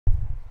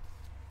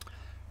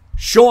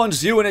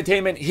Sean's View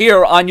Entertainment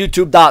here on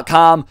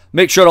YouTube.com.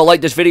 Make sure to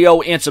like this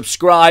video and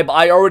subscribe.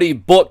 I already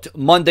booked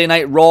Monday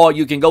Night Raw.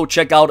 You can go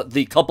check out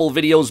the couple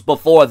videos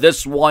before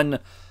this one,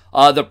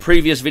 the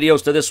previous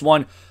videos to this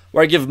one,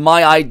 where I give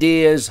my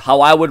ideas,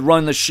 how I would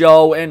run the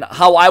show, and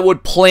how I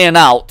would plan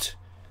out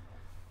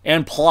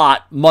and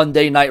plot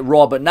Monday Night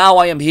Raw. But now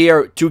I am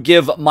here to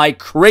give my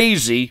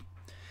crazy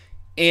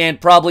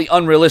and probably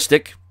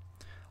unrealistic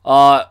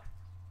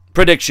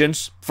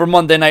predictions for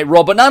Monday Night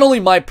Raw. But not only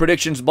my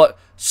predictions, but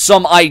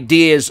some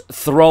ideas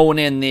thrown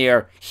in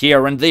there,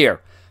 here and there.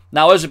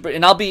 Now,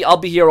 I'll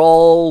be here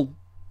all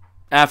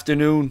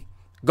afternoon,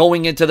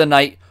 going into the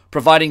night,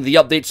 providing the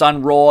updates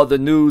on Raw, the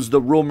news,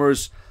 the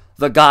rumors,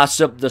 the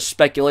gossip, the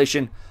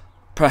speculation,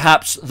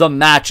 perhaps the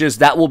matches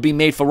that will be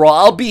made for Raw.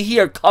 I'll be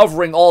here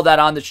covering all that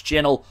on this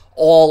channel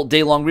all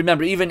day long.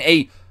 Remember, even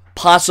a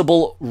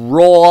possible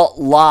Raw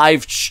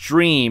live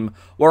stream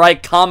where I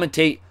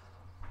commentate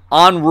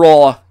on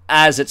Raw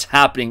as it's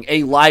happening.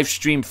 A live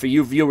stream for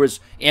you viewers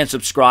and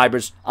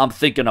subscribers. I'm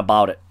thinking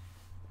about it.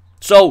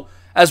 So,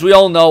 as we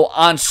all know,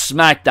 on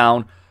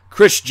SmackDown,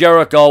 Chris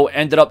Jericho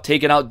ended up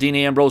taking out Dean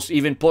Ambrose,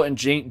 even putting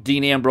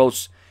Dean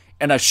Ambrose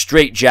in a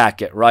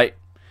straitjacket, right?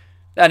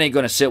 That ain't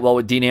going to sit well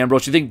with Dean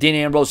Ambrose. You think Dean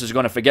Ambrose is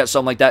going to forget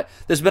something like that?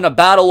 There's been a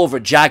battle over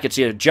jackets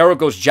here.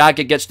 Jericho's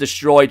jacket gets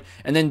destroyed,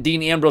 and then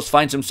Dean Ambrose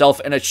finds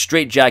himself in a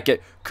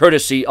straitjacket,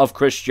 courtesy of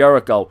Chris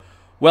Jericho.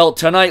 Well,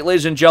 tonight,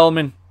 ladies and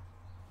gentlemen,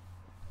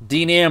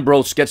 Dean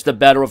Ambrose gets the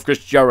better of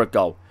Chris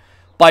Jericho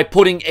by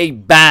putting a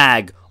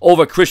bag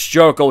over Chris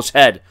Jericho's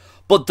head.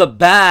 But the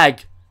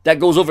bag that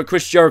goes over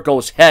Chris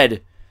Jericho's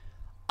head,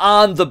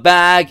 on the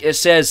bag it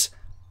says,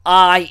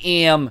 "I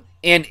am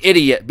an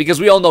idiot." Because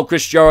we all know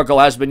Chris Jericho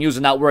has been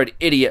using that word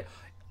idiot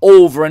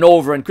over and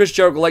over. And Chris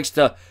Jericho likes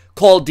to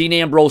call Dean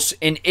Ambrose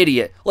an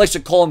idiot. Likes to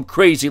call him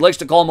crazy. Likes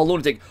to call him a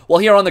lunatic. Well,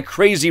 here on the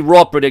Crazy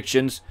Raw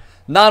predictions,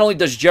 not only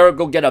does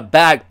Jericho get a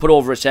bag put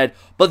over his head,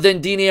 but then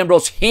Dean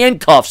Ambrose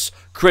handcuffs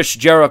Chris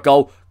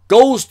Jericho,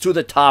 goes to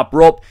the top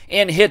rope,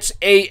 and hits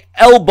a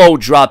elbow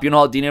drop. You know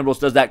how Dean Ambrose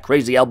does that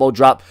crazy elbow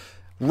drop?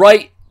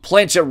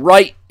 Plants it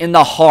right in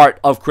the heart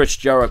of Chris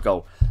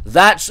Jericho.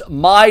 That's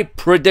my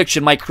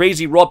prediction, my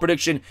Crazy Raw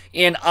prediction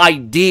and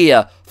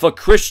idea for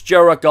Chris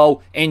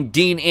Jericho and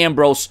Dean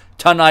Ambrose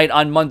tonight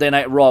on Monday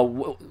Night Raw.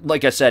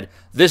 Like I said,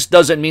 this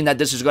doesn't mean that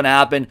this is going to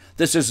happen.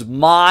 This is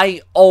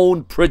my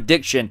own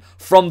prediction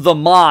from the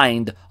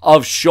mind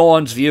of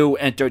Sean's View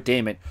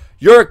Entertainment.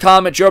 Your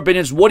comments, your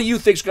opinions, what do you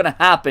think is going to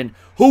happen?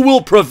 Who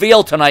will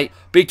prevail tonight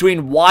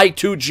between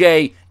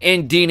Y2J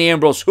and Dean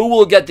Ambrose? Who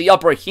will get the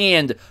upper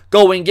hand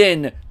going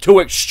in to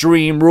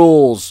Extreme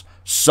Rules?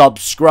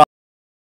 Subscribe.